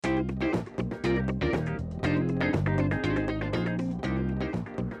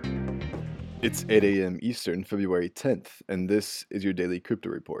It's 8 a.m. Eastern, February 10th, and this is your daily crypto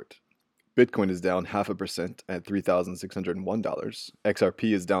report. Bitcoin is down 0.5% at $3,601.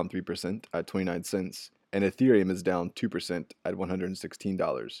 XRP is down 3% at 29 cents, and Ethereum is down 2% at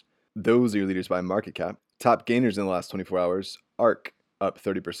 $116. Those are your leaders by market cap. Top gainers in the last 24 hours: ARK up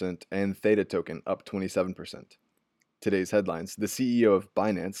 30% and Theta Token up 27%. Today's headlines: the CEO of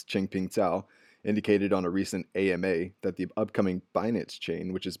Binance, Changpeng Zhao, indicated on a recent AMA that the upcoming Binance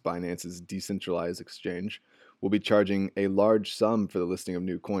chain, which is Binance's decentralized exchange, will be charging a large sum for the listing of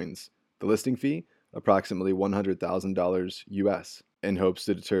new coins. The listing fee, approximately $100,000 US, in hopes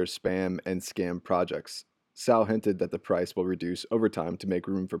to deter spam and scam projects. Zhao hinted that the price will reduce over time to make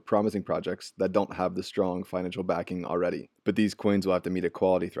room for promising projects that don't have the strong financial backing already. But these coins will have to meet a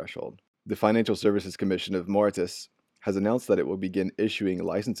quality threshold. The Financial Services Commission of Mauritius has announced that it will begin issuing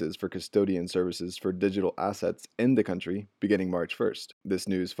licenses for custodian services for digital assets in the country beginning March 1st. This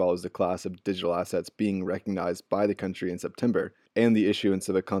news follows the class of digital assets being recognized by the country in September and the issuance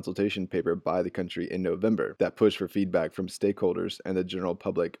of a consultation paper by the country in November that pushed for feedback from stakeholders and the general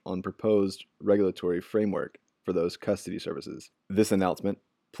public on proposed regulatory framework for those custody services. This announcement,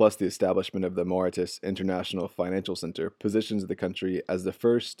 plus the establishment of the Mauritius International Financial Center, positions the country as the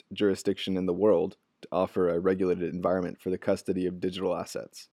first jurisdiction in the world to offer a regulated environment for the custody of digital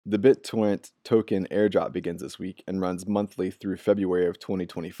assets. The BitTorrent token airdrop begins this week and runs monthly through February of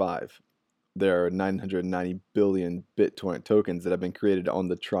 2025. There are 990 billion BitTorrent tokens that have been created on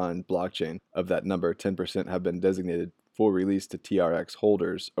the Tron blockchain. Of that number, 10% have been designated for release to TRX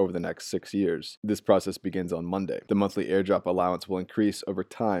holders over the next 6 years. This process begins on Monday. The monthly airdrop allowance will increase over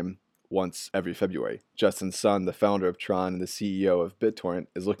time once every February. Justin Sun, the founder of Tron and the CEO of BitTorrent,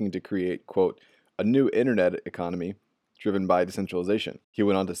 is looking to create, quote, a new internet economy driven by decentralization. He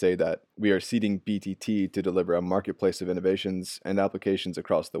went on to say that we are seeding BTT to deliver a marketplace of innovations and applications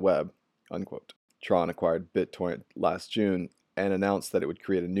across the web, unquote. Tron acquired BitTorrent last June and announced that it would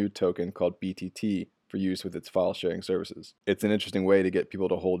create a new token called BTT for use with its file sharing services. It's an interesting way to get people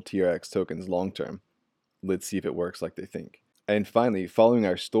to hold TRX tokens long term. Let's see if it works like they think. And finally, following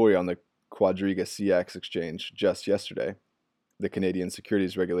our story on the Quadriga CX exchange just yesterday, the Canadian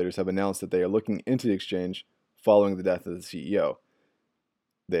securities regulators have announced that they are looking into the exchange following the death of the CEO.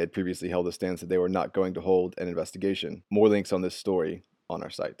 They had previously held a stance that they were not going to hold an investigation. More links on this story on our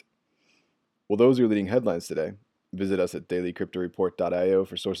site. Well, those are your leading headlines today. Visit us at dailycryptoreport.io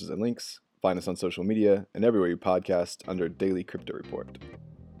for sources and links. Find us on social media and everywhere you podcast under Daily Crypto Report.